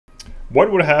What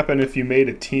would happen if you made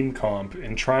a team comp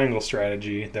in Triangle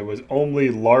Strategy that was only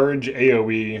large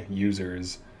AoE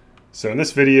users? So in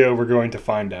this video, we're going to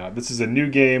find out. This is a new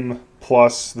game,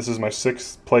 plus this is my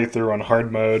 6th playthrough on hard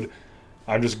mode.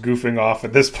 I'm just goofing off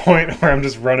at this point where I'm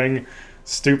just running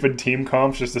stupid team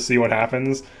comps just to see what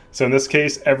happens. So in this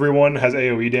case, everyone has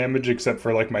AoE damage except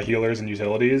for like my healers and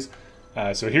utilities.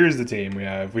 So here's the team.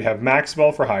 We have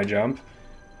Maxwell for high jump.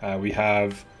 We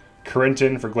have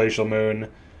Corinton for Glacial Moon.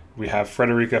 We have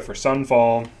Frederica for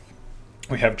Sunfall.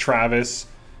 We have Travis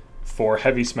for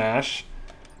Heavy Smash.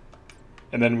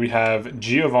 And then we have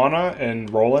Giovanna and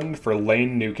Roland for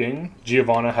lane nuking.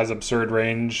 Giovanna has absurd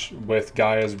range with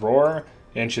Gaia's Roar,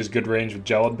 and she has good range with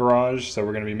Gelid Barrage, so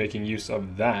we're going to be making use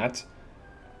of that.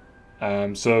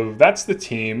 So that's the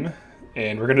team,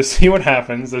 and we're going to see what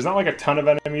happens. There's not like a ton of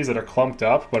enemies that are clumped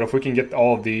up, but if we can get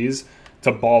all of these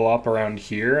to ball up around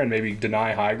here and maybe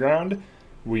deny high ground,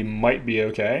 we might be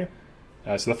okay.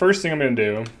 So the first thing I'm going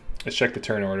to do is check the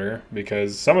turn order,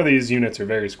 because some of these units are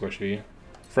very squishy.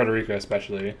 Frederica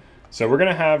especially. So we're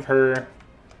gonna have her,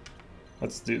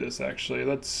 let's do this actually.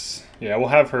 Yeah, we'll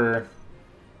have her,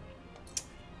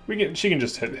 she can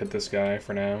just hit this guy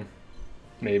for now.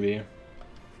 Maybe.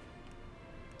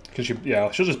 Cause she'll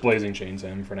just Blazing Chains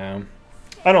him for now.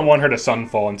 I don't want her to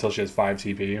Sunfall until she has 5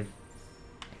 TP.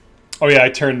 Oh yeah, I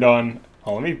turned on,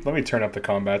 oh let me turn up the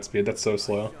combat speed, that's so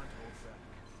slow.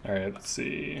 Alright, let's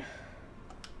see.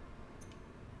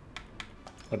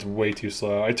 That's way too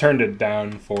slow. I turned it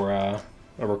down for a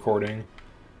recording.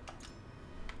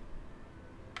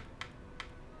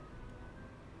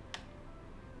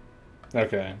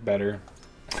 Okay, better.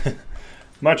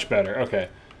 Much better. Okay.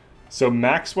 So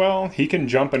Maxwell, he can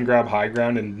jump and grab high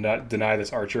ground and not deny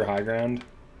this archer high ground.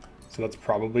 So that's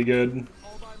probably good.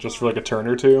 Just for like a turn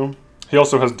or two. He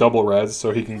also has double res,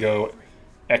 so he can go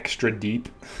extra deep,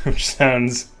 which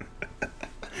sounds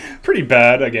pretty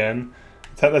bad again.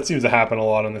 That seems to happen a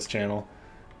lot on this channel.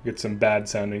 Get some bad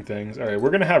sounding things. Alright,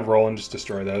 we're going to have Roland just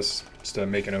destroy this, just to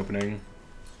make an opening.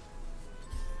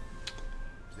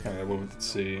 Alright, well, let's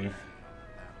see.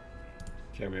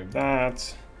 Okay, we have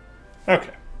that.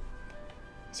 Okay.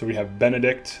 So we have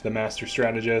Benedict, the Master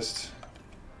Strategist.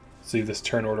 Let's leave this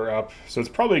turn order up. So it's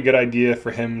probably a good idea for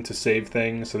him to save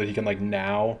things so that he can, like,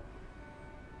 now.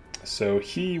 So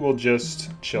he will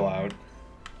just chill out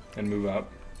and move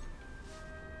up.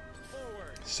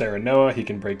 Sarah Noah, he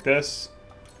can break this.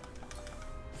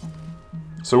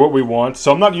 So what we want,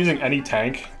 so I'm not using any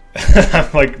tank.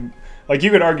 like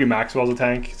you could argue Maxwell's a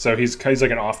tank, so he's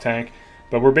like an off tank,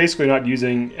 but we're basically not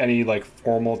using any like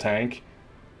formal tank.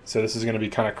 So this is going to be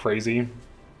kind of crazy.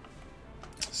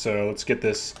 So let's get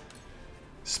this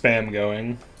spam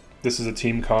going. This is a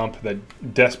team comp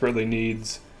that desperately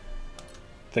needs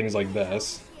things like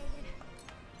this.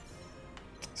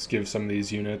 Let's give some of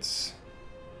these units.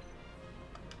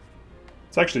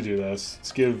 Let's actually do this.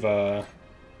 Let's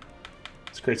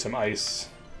create some ice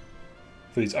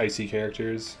for these icy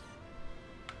characters.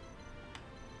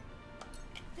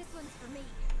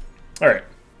 Alright.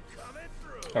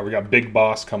 Oh, we got Big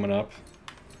Boss coming up.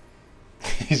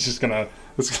 He's just gonna,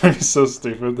 it's gonna be so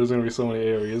stupid. There's gonna be so many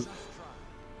AoEs.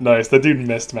 Nice, that dude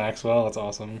missed Maxwell. That's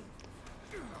awesome.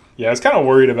 Yeah, I was kind of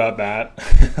worried about that.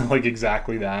 Like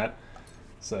exactly that.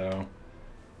 So,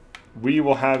 we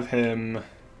will have him...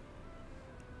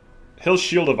 He'll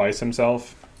Shield of Ice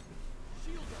himself,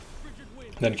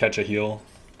 then catch a heal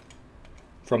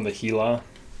from the Gila.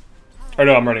 Or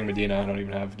no, I'm running Medina. I don't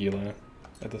even have Gila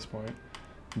at this point.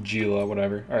 Gila,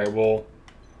 whatever. Alright, we'll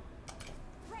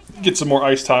get some more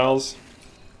ice tiles.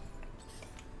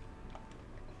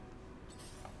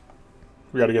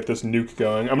 We gotta get this nuke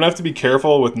going. I'm gonna have to be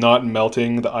careful with not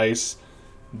melting the ice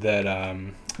that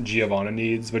Giovanna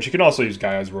needs, but you can also use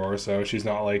Gaia's Roar, so she's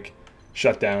not like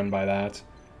shut down by that.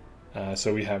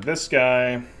 So we have this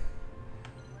guy.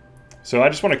 So I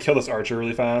just want to kill this archer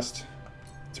really fast.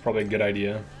 It's probably a good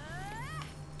idea.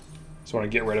 Just want to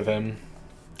get rid of him,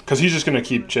 because he's just going to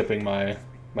keep chipping my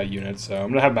units. So I'm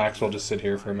going to have Maxwell just sit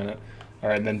here for a minute.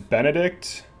 Alright, and then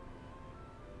Benedict.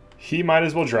 He might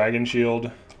as well Dragon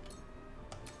Shield.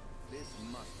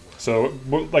 So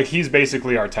like he's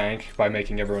basically our tank by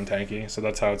making everyone tanky. So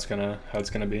that's how it's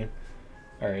gonna be.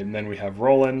 Alright, and then we have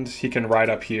Roland. He can ride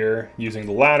up here using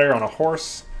the ladder on a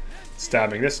horse,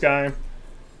 stabbing this guy.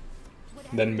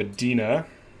 Then Medina.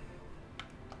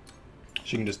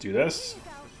 She can just do this.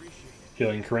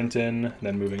 Healing Corinton,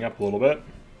 then moving up a little bit.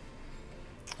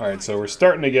 Alright, so we're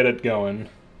starting to get it going.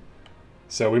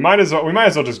 So we might as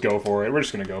well just go for it. We're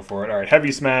just gonna go for it. Alright,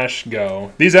 Heavy Smash,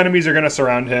 go. These enemies are gonna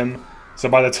surround him. So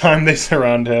by the time they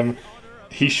surround him,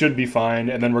 he should be fine.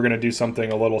 And then we're gonna do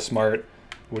something a little smart.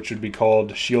 which would be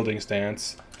called shielding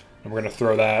stance. And we're going to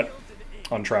throw that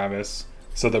on Travis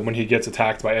so that when he gets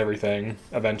attacked by everything,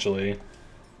 eventually,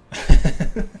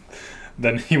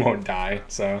 then he won't die.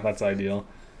 So that's ideal.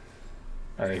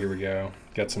 Alright, here we go.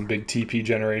 Got some big TP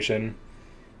generation.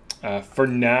 For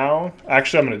now,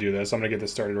 actually I'm going to do this. I'm going to get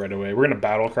this started right away. We're going to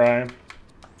battle cry.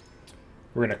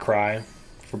 We're going to cry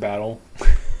for battle.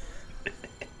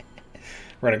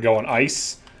 We're going to go on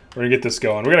ice. We're going to get this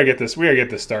going. We got to get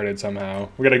this started somehow.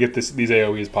 We got to get these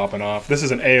AoEs popping off. This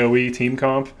is an AoE team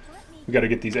comp. We got to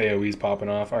get these AoEs popping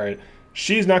off. Alright,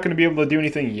 she's not going to be able to do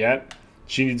anything yet.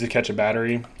 She needs to catch a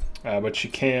battery, but she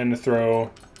can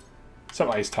throw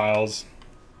some ice tiles.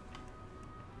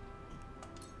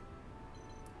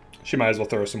 She might as well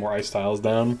throw some more ice tiles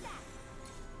down.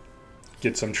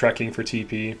 Get some trekking for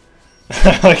TP.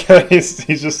 Like how he's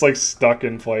just like stuck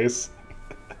in place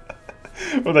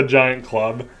with a giant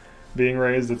club being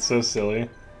raised. It's so silly.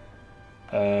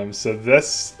 So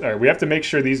this, all right, we have to make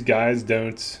sure these guys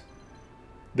don't.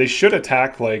 They should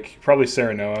attack like probably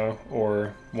Serenoa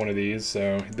or one of these,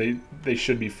 so they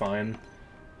should be fine.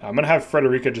 I'm gonna have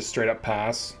Frederica just straight up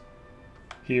pass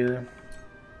here.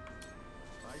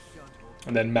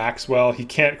 And then Maxwell, he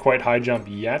can't quite high jump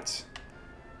yet.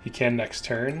 He can next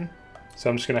turn.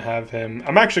 So I'm just going to have him...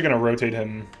 I'm actually going to rotate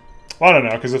him... Well, I don't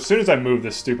know, because as soon as I move,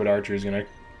 this stupid archer is going to...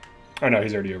 Oh, no,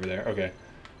 he's already over there. Okay.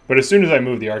 But as soon as I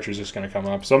move, the archer is just going to come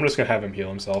up. So I'm just going to have him heal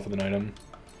himself with an item.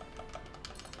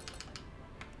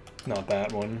 Not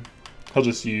that one. He'll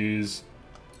just use...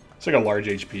 It's like a large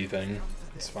HP thing.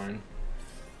 It's fine.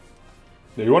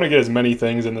 So you want to get as many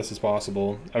things in this as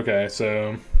possible. Okay,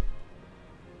 so...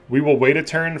 We will wait a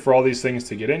turn for all these things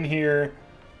to get in here.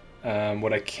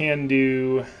 What I can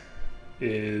do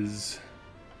is...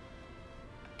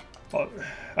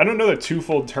 I don't know that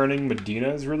twofold turning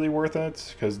Medina is really worth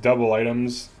it, because double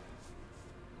items...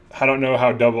 I don't know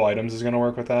how double items is going to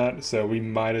work with that, so we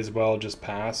might as well just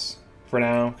pass for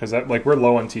now, because like we're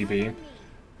low on TP.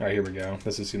 Alright, here we go.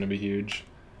 This is going to be huge.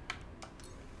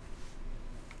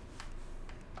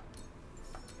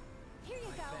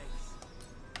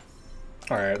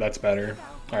 Alright, that's better.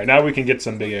 Alright, now we can get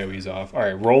some big AoEs off.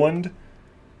 Alright, Roland,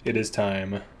 it is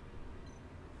time.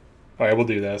 Alright, we'll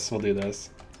do this. We'll do this.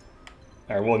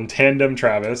 Alright, we'll in tandem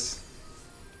Travis.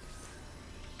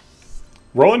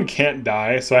 Roland can't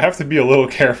die, so I have to be a little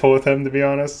careful with him, to be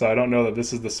honest. So I don't know that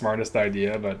this is the smartest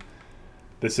idea, but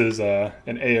this is an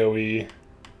AoE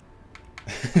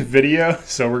video,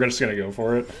 so we're just going to go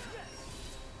for it.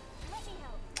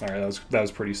 Alright, that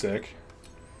was pretty sick.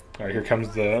 Alright, here comes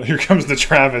the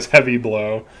Travis heavy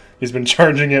blow. He's been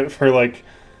charging it for like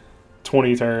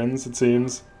 20 turns, it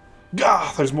seems.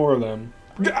 Gah! There's more of them.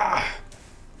 Gah!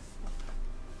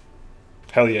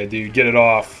 Hell yeah, dude, get it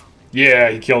off.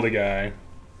 Yeah, he killed a guy.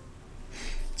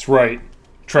 That's right.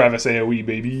 Travis AoE,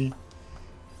 baby.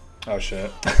 Oh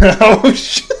shit. Oh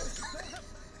shit.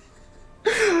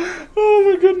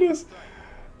 Oh my goodness.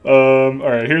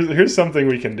 Alright, here's something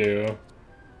we can do.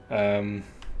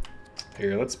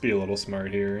 Here, let's be a little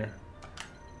smart here.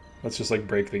 Let's just like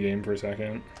break the game for a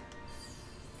second.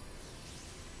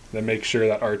 Then make sure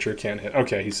that Archer can't hit.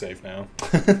 Okay, he's safe now.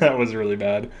 That was really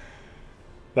bad.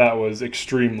 That was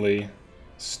extremely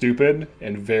stupid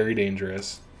and very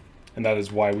dangerous. And that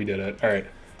is why we did it. Alright,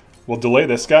 we'll delay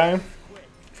this guy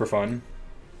for fun.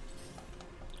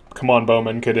 Come on,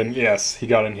 Bowman, could in. Yes, he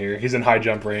got in here. He's in high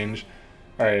jump range.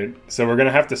 Alright, so we're going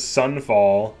to have to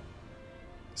Sunfall.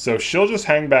 So she'll just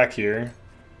hang back here.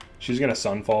 She's going to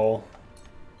Sunfall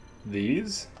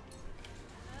these.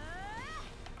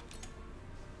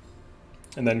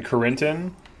 And then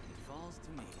Corinton.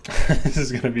 This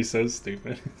is going to be so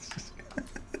stupid.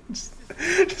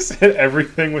 just hit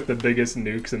everything with the biggest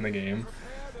nukes in the game.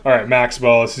 Alright,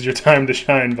 Maxwell, this is your time to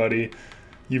shine, buddy.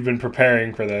 You've been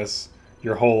preparing for this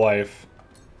your whole life,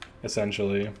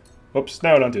 essentially. Oops,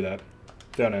 no, don't do that.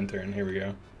 Don't end turn. Here we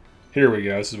go. Here we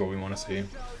go. This is what we want to see.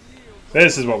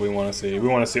 This is what we want to see. We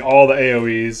want to see all the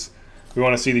AoEs. We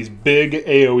want to see these big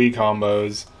AoE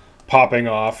combos popping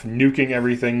off, nuking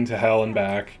everything to hell and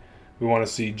back. We want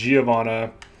to see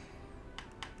Giovanna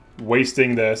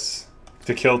wasting this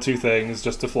to kill two things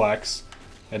just to flex,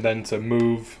 and then to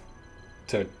move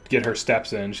to get her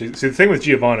steps in. See, the thing with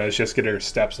Giovanna is just get her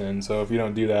steps in, so if you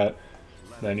don't do that,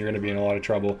 then you're going to be in a lot of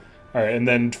trouble. Alright, and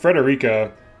then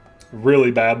Frederica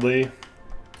really badly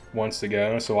wants to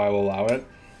go, so I will allow it.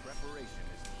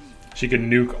 She can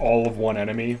nuke all of one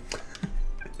enemy.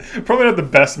 Probably not the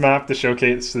best map to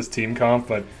showcase this team comp,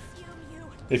 but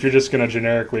if you're just going to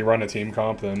generically run a team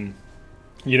comp, then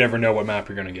you never know what map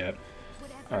you're going to get.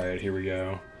 Alright, here we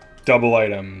go. Double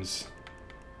items.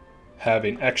 have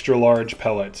an extra large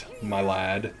pellet, my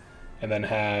lad, and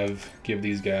then give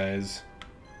these guys,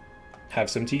 have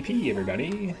some TP,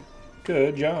 everybody.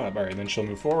 Good job. Alright, then she'll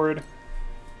move forward.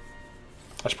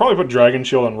 I should probably put Dragon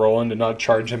Shield on Roland and not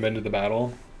charge him into the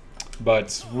battle.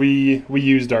 But we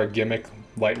used our gimmick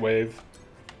Light Wave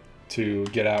to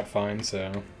get out fine,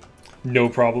 so no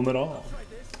problem at all.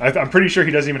 I'm pretty sure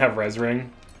he doesn't even have Res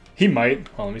Ring. He might.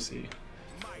 Oh, let me see.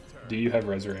 Do you have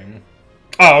Res Ring?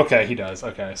 Oh, okay, he does.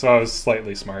 Okay, so I was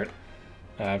slightly smart.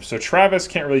 So Travis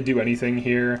can't really do anything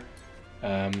here,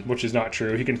 which is not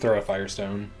true. He can throw a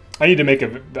Firestone. I need to make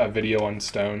a video on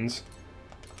stones.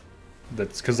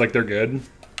 That's because, like, they're good.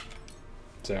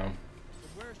 So,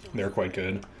 they're quite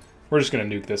good. We're just going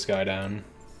to nuke this guy down.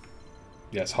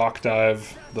 Yes, Hawk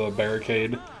Dive, the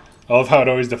barricade. I love how it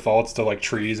always defaults to, like,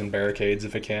 trees and barricades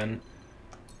if it can.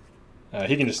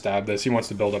 He can just stab this. He wants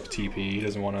to build up TP. He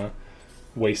doesn't want to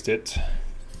waste it.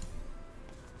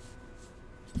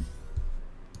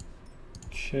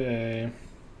 Okay.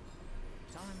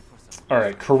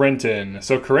 Alright, Corentin.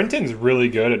 So Corentin's really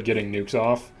good at getting nukes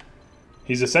off.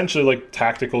 He's essentially like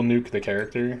Tactical Nuke, the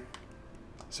character.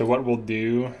 So what we'll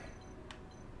do...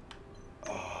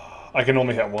 I can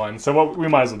only hit one, so we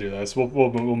might as well do this. We'll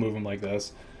move him like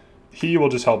this. He will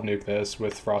just help nuke this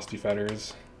with Frosty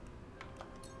Fetters.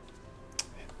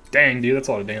 Dang, dude, that's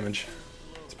a lot of damage.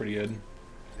 That's pretty good.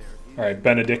 Alright,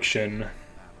 Benediction.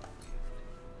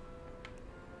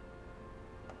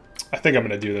 I think I'm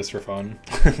gonna do this for fun.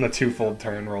 The two-fold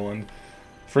turn, Roland.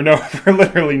 For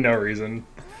literally no reason.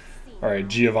 Alright,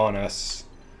 Giovanna.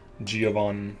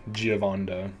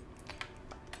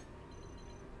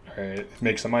 Alright,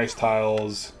 make some ice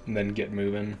tiles, and then get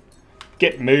moving.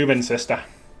 Get moving, sister!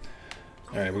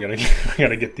 Alright, we gotta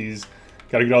get these...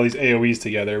 Gotta get all these AoEs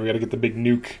together. We gotta get the big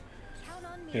nuke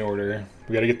in order.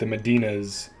 We gotta get the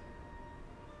Medinas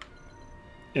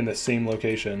in the same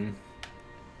location.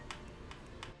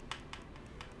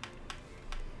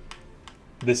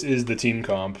 This is the team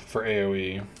comp for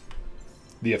AoE.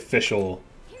 The official...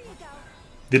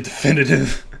 The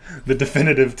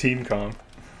definitive team comp.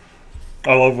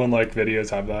 I love when, like,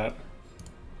 videos have that.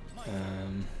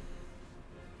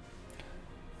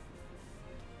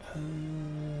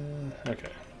 Okay,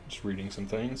 just reading some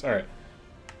things. Alright.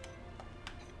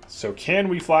 So can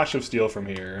we Flash of Steel from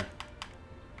here?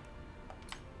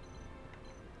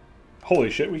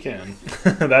 Holy shit, we can.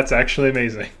 That's actually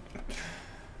amazing.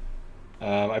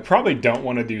 I probably don't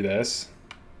want to do this,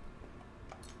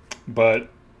 but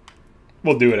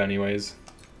we'll do it anyways.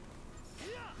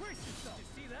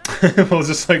 We'll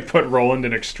just like put Roland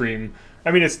in extreme.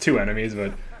 I mean, it's two enemies,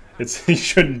 but you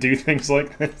shouldn't do things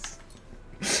like this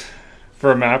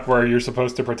for a map where you're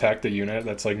supposed to protect a unit.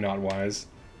 That's like not wise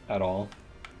at all.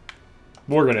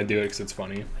 We're gonna do it because it's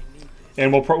funny,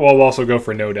 and we'll also go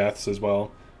for no deaths as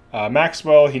well.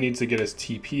 Maxwell, he needs to get his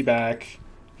TP back.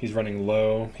 He's running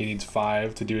low. He needs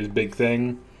 5 to do his big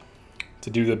thing.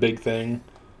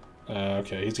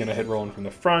 Okay, he's gonna hit Roland from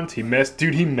the front. He missed.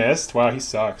 Dude, he missed. Wow, he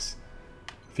sucks.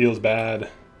 Feels bad.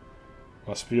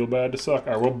 Must feel bad to suck.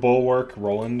 Alright, we'll bulwark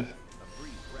Roland.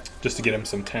 Just to get him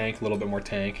some tank, a little bit more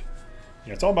tank.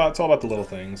 Yeah, it's all about the little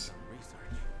things.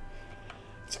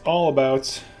 It's all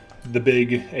about the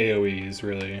big AoEs,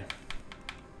 really.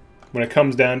 When it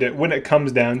comes down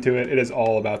to it, it is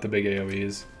all about the big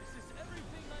AoEs.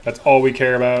 That's all we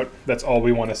care about. That's all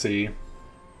we want to see.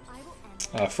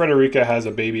 Frederica has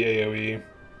a baby AoE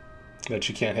that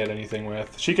she can't hit anything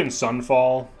with. She can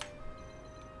Sunfall.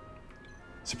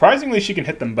 Surprisingly, she can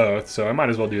hit them both, so I might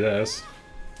as well do this.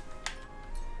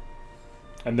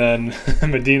 And then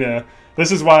Medina.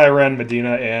 This is why I ran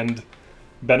Medina and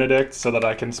Benedict, so that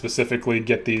I can specifically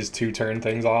get these 2-turn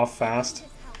things off fast.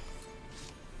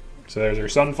 So there's her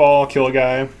Sunfall, kill a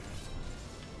guy.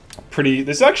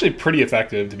 This is actually pretty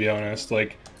effective, to be honest.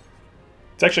 Like,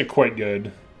 it's actually quite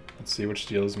good. Let's see which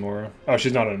deals more. Oh,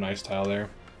 she's not on an ice tile there.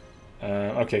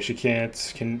 Okay, she can't.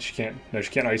 No,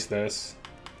 she can't ice this.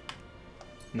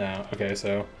 No. Okay,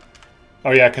 so.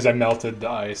 Oh yeah, because I melted the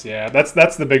ice. Yeah,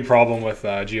 that's the big problem with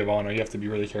Giovanna. You have to be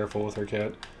really careful with her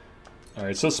kit. All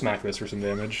right, so smack this for some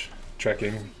damage.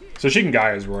 Trekking. So she can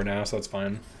Gaia's Roar now, so that's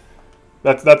fine.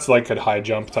 That's like a high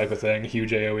jump type of thing.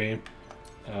 Huge AoE.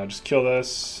 Just kill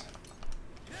this.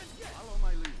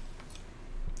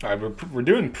 Alright, we're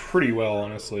doing pretty well,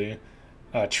 honestly.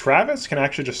 Travis can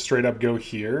actually just straight up go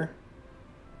here.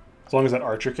 As long as that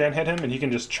archer can't hit him, and he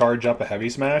can just charge up a heavy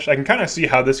smash. I can kind of see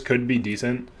how this could be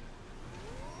decent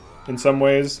in some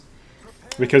ways.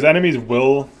 Because enemies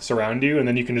will surround you, and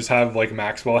then you can just have like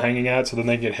Maxwell hanging out, so then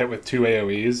they get hit with 2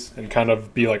 AoEs and kind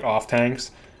of be like off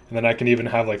tanks. And then I can even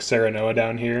have like Serenoa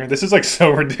down here. This is like so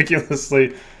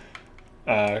ridiculously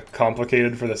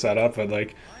complicated for the setup, but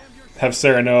like have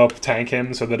Serenoa tank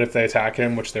him so that if they attack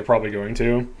him, which they're probably going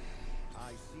to,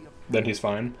 then he's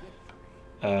fine.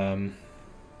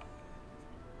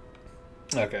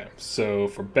 Okay, so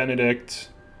for Benedict,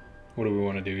 what do we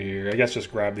want to do here? I guess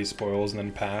just grab these spoils and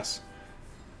then pass.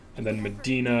 And then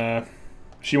Medina,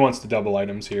 she wants the double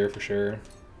items here for sure.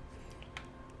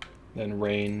 Then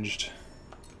ranged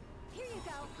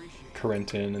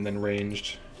Corentin, and then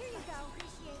ranged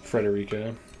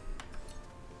Frederica.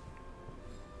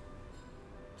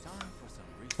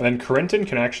 And then Corentin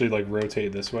can actually like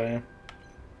rotate this way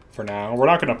for now. We're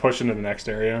not going to push into the next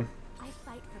area.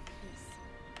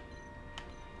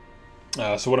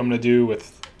 So what I'm going to do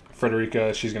with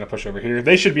Frederica, she's going to push over here.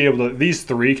 They should be able to, these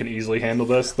three can easily handle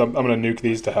this. I'm going to nuke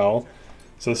these to hell.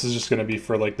 So this is just going to be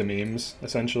for like the memes,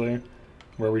 essentially.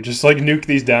 Where we just like nuke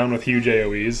these down with huge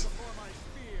AoEs.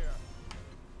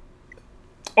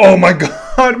 Oh my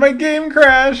god, my game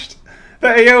crashed! The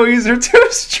AoEs are too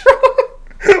strong!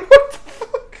 What the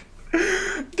fuck?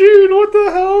 Dude, what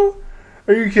the hell?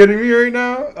 Are you kidding me right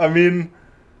now? I mean,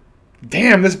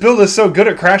 damn, this build is so good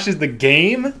it crashes the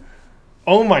game?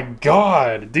 Oh my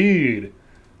god, dude.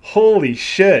 Holy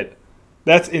shit.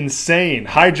 That's insane.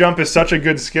 High jump is such a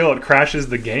good skill, it crashes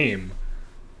the game.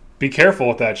 Be careful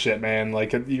with that shit, man.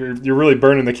 Like, you're really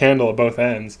burning the candle at both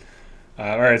ends.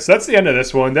 Alright, so that's the end of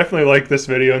this one. Definitely like this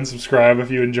video and subscribe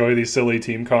if you enjoy these silly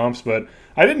team comps, but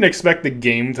I didn't expect the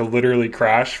game to literally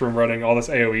crash from running all this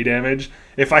AoE damage.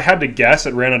 If I had to guess,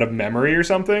 it ran out of memory or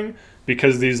something,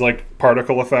 because these like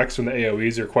particle effects from the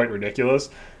AoEs are quite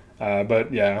ridiculous.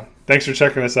 But yeah, thanks for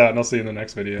checking this out, and I'll see you in the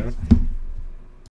next video.